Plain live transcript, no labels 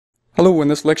Hello, in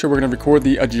this lecture we're going to record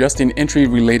the adjusting entry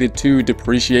related to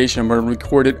depreciation. We're going to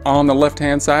record it on the left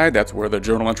hand side, that's where the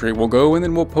journal entry will go, and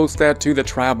then we'll post that to the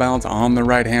trial balance on the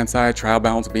right hand side, trial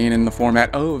balance being in the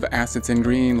format of assets in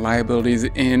green, liabilities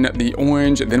in the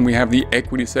orange, then we have the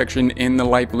equity section in the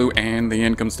light blue, and the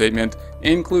income statement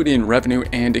including revenue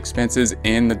and expenses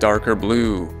in the darker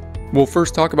blue. We'll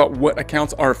first talk about what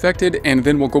accounts are affected, and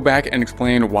then we'll go back and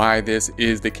explain why this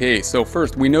is the case. So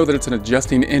first, we know that it's an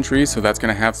adjusting entry, so that's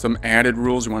going to have some added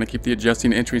rules. You want to keep the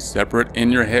adjusting entries separate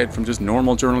in your head from just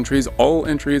normal journal entries. All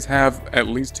entries have at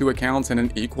least 2 accounts and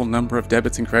an equal number of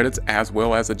debits and credits, as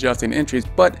well as adjusting entries,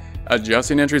 but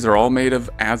adjusting entries are all made of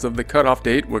as of the cutoff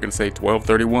date. We're going to say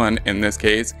 12/31 in this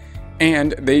case,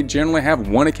 and they generally have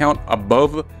one account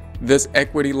above this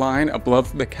equity line,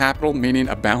 above the capital, meaning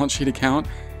a balance sheet account,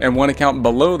 and one account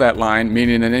below that line,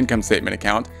 meaning an income statement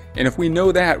account. And if we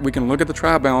know that, we can look at the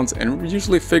trial balance and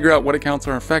usually figure out what accounts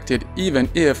are affected, even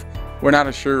if we're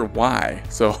not sure why.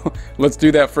 So let's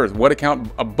do that first. What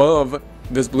account above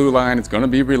this blue line is going to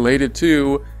be related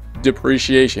to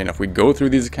depreciation? If we go through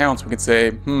these accounts, we can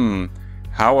say,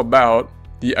 how about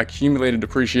the accumulated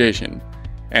depreciation?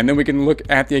 And then we can look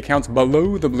at the accounts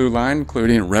below the blue line,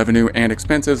 including revenue and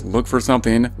expenses, look for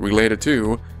something related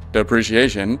to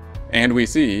depreciation, and we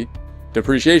see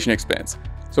depreciation expense.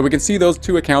 So we can see those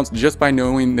 2 accounts just by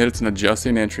knowing that it's an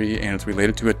adjusting entry and it's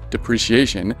related to a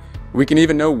depreciation. We can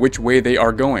even know which way they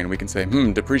are going. We can say,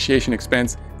 depreciation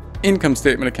expense, income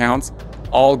statement accounts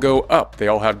all go up. They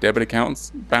all have debit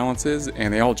accounts balances,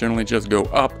 and they all generally just go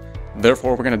up.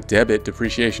 Therefore, we're going to debit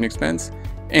depreciation expense.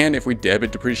 And if we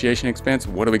debit depreciation expense,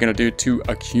 what are we going to do to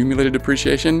accumulated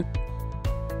depreciation?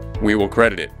 We will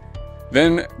credit it.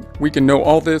 Then we can know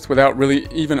all this without really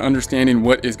even understanding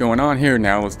what is going on here.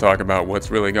 Now let's talk about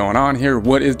what's really going on here.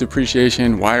 What is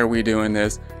depreciation? Why are we doing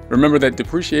this? Remember that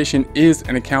depreciation is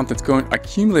an account that's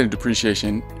accumulated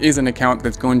depreciation is an account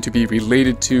that's going to be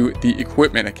related to the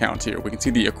equipment account here. We can see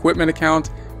the equipment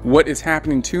account, what is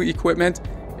happening to equipment.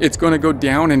 It's going to go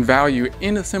down in value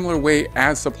in a similar way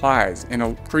as supplies. In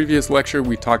a previous lecture,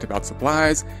 we talked about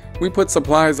supplies. We put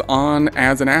supplies on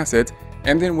as an asset,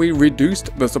 and then we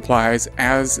reduced the supplies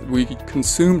as we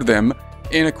consumed them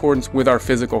in accordance with our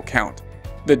physical count.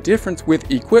 The difference with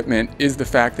equipment is the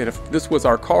fact that if this was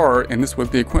our car and this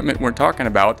was the equipment we're talking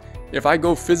about, if I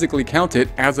go physically count it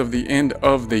as of the end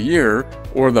of the year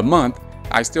or the month,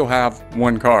 I still have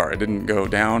 1 car. It didn't go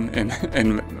down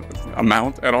in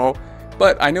amount at all.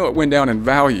 But I know it went down in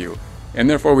value, and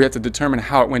therefore we have to determine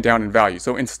how it went down in value.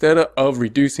 So instead of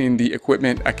reducing the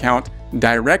equipment account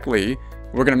directly,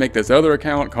 we're going to make this other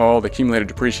account called accumulated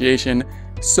depreciation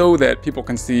so that people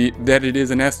can see that it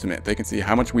is an estimate. They can see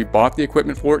how much we bought the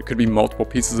equipment for. It could be multiple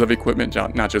pieces of equipment,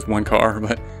 not just 1 car,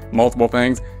 but multiple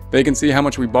things. They can see how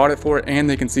much we bought it for, and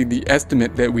they can see the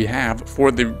estimate that we have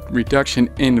for the reduction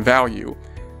in value.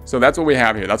 So that's what we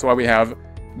have here. That's why we have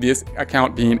this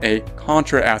account being a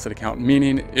contra asset account,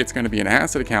 meaning it's going to be an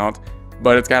asset account,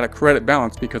 but it's got a credit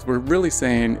balance because we're really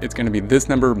saying it's going to be this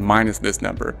number minus this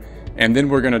number. And then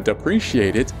we're going to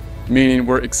depreciate it, meaning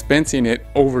we're expensing it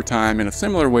over time in a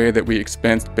similar way that we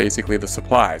expensed basically the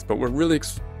supplies, but we're really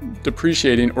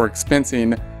depreciating or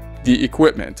expensing the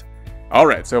equipment. All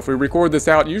right, so if we record this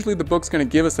out, usually the book's going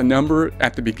to give us a number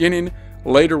at the beginning.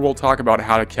 Later, we'll talk about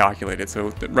how to calculate it.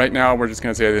 So right now, we're just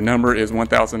going to say the number is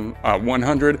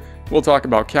 1,100. We'll talk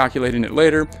about calculating it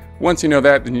later. Once you know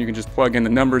that, then you can just plug in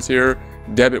the numbers here.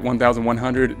 Debit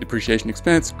 1,100, depreciation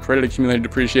expense, credit accumulated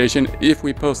depreciation. If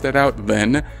we post that out,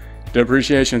 then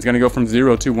depreciation is going to go from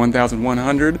 0 to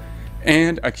 1,100.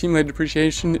 And accumulated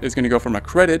depreciation is going to go from a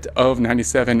credit of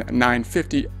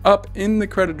 97,950 up in the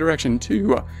credit direction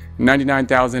to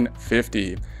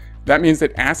 99,050. That means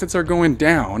that assets are going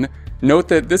down. Note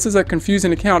that this is a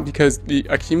confusing account because the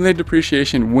accumulated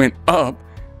depreciation went up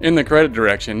in the credit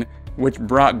direction, which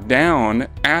brought down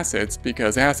assets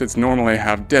because assets normally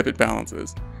have debit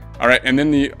balances. All right, and then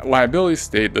the liabilities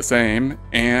stayed the same,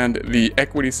 and the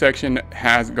equity section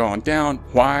has gone down.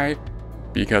 Why?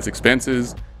 Because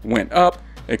expenses went up.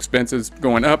 Expenses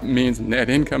going up means net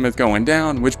income is going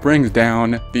down, which brings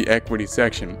down the equity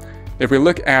section. If we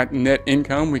look at net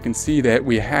income, we can see that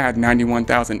we had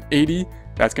 91,080.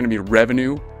 That's going to be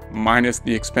revenue minus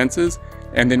the expenses.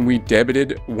 And then we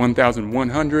debited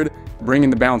 1,100, bringing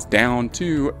the balance down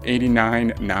to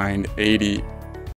 89,980